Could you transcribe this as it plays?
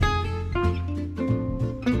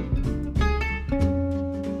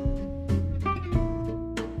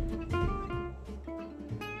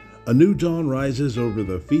A new dawn rises over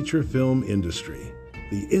the feature film industry.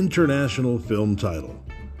 The International Film Title,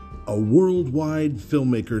 a worldwide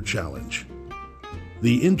filmmaker challenge.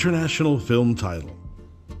 The International Film Title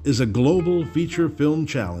is a global feature film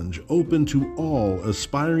challenge open to all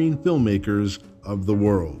aspiring filmmakers of the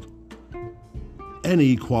world.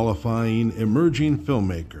 Any qualifying emerging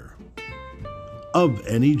filmmaker of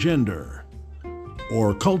any gender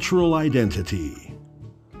or cultural identity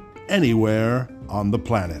anywhere on the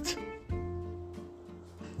planet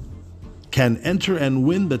can enter and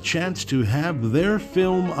win the chance to have their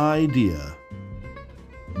film idea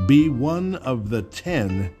be one of the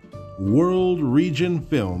 10 world region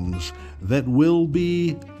films that will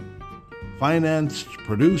be financed,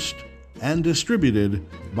 produced, and distributed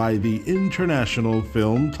by the International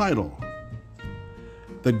Film Title.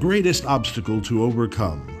 The greatest obstacle to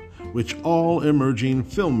overcome, which all emerging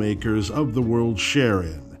filmmakers of the world share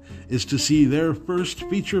in, is to see their first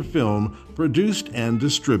feature film produced and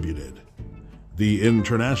distributed. The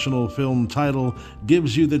International Film Title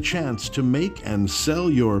gives you the chance to make and sell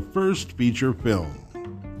your first feature film.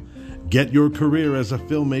 Get your career as a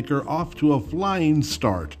filmmaker off to a flying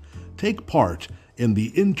start. Take part in the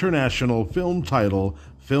International Film Title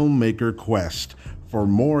Filmmaker Quest. For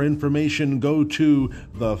more information, go to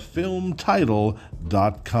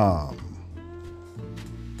thefilmtitle.com.